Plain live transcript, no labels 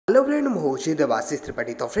Friend मुझे देबाशिष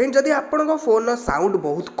त्रिपाठी। तो friend जदि आपण फोन साउंड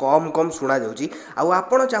बहुत कम कम शुणा जाऊँगी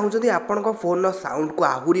आपड़ चाहते आपण फोन साउंड को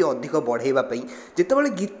आहरी अधिक बढ़ाइबापी जितेबाला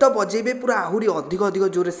गीत बजेबे पूरा आहरी अधिक अधिक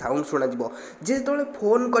जोरे साउंड शुणा जिते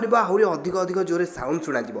फोन कर आहरी अधिक अधिक जोरे साउंड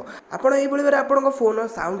शुणा आपड़ ये भाई आपण फोन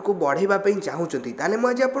साउंड को बढ़ाइबापी चाहूँगी ताले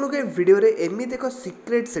मुझे आपको ये वीडियो एमती एक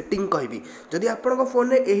सिक्रेट सेटिंग कहबी जदि आपण फोन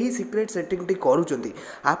में यही सिक्रेट सेटिंग टी करूँगी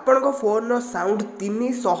आपण फोन साउंड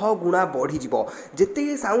 300 गुणा बढ़ी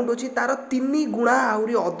जी साउंड अच्छी तार 3 गुणा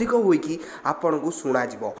आहरी अधिक होइकी आपन को सुना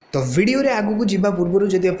जिवो। तो वीडियो रे आगु को जीवा पूर्व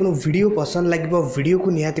जदि आपन वीडियो पसंद लागिवो वीडियो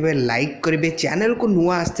को निहाती लाइक करेंगे, चैनल को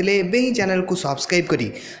नुआ आसते एबे ही चैनल को सब्सक्राइब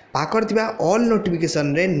करी पाकर थिबा ऑल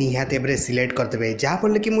नोटिफिकेशन रे निहाती एबरे सिलेक्ट करदेबे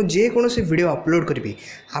जाफल कि मु जे कोनोसी वीडियो अपलोड करबी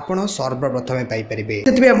आपण सर्वप्रथम पाई परिबे।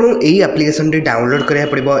 सेति आपन एई एप्लीकेशन रे डाउनलोड करिया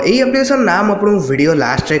पड़िबो। एई एप्लीकेशन नाम आपन वीडियो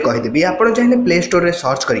लास्ट रे कहि देबी, आपण चाहे प्ले स्टोर रे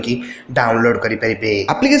सर्च करके डाउनलोड करि परिबे।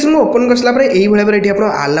 एप्लीकेशन को ओपन करसला परे एई भले एठी आपण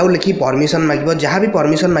अलाउ लिखि परमिशन मागिबो, जहां भी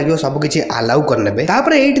परमिशन मागिबो सब किछि अलाउ करनेबे।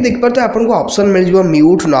 तापर एठी देख परते आपन को ऑप्शन मिल जिवो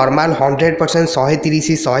म्यूट नॉर्मल 100%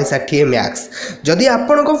 130 160 मैक्स। जदि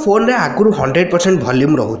आपन को फोन रे आगुरु 100%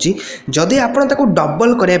 वॉल्यूम रहू जदि आपण ताको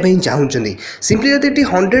डबल करिया पई चाहउचंदी सिंपली जदि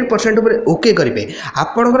 100% ऊपर ओके करिवे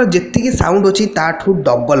आपनकर जेतिकी साउंड अछि ताठू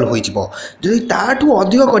डबल होई जिवो। जदि ताठू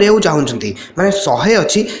अधिक करिया चाहउचंदी माने 100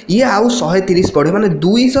 अछि ये आउ 130 पड़े माने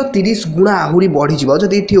 230 गुणा आहुरी बढ़ी जिवो।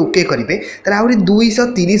 जदि एठी ओके करिवे त आहुरी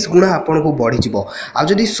 230 गुणा आपन को बढ़ी जिवो। आ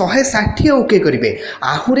जदि 160 ओके करिवे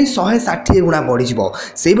आहुरी 160 गुणा बढ़ी जिवो।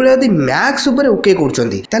 सेहि बेले जदि मैक्स ऊपर ओके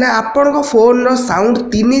करचंदी तने आपन को फोन रो साउंड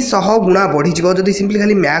 300 गुणा बढ़ी जिवो। जदि सिंपली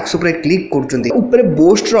खाली मैक्स ऊपर क्लिक करचंदी ऊपर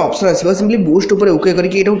बूस्ट रो ऑप्शन आसीबो, सिंपली बूस्ट ऊपर ओके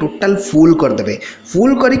करके एटा टोटल फुल कर देबे।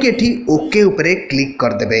 फुल करके एठी ओके ऊपर क्लिक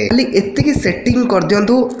कर देबे। खाली एतिकी सेटिंग कर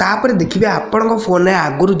दियंतु तापर देखिबे आपन को फोन रे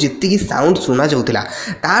आगुरु जेतिकी साउंड सुना जाउतिला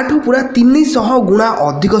ताठू पूरा 300 गुणा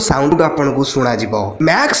अधिक साउंड आपन को सुना जिवो।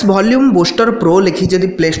 मैक्स वॉल्यूम बूस्टर प्रो लिखि जदि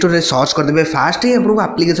प्ले स्टोर रे सर्च कर देबे फास्ट ही आपन को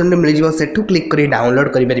एप्लीकेशन रे मिल जिवो। सेठू क्लिक करी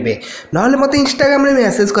डाउनलोड करि परिबे। नहले मते इंस्टाग्राम रे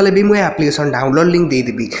मेसेज कले भी मु एप्लीकेशन डाउनलोड लिंक दे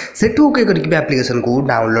देबी, सेठू ओके करके एप्लीकेशन को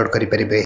डाउनलोड करि परिबे।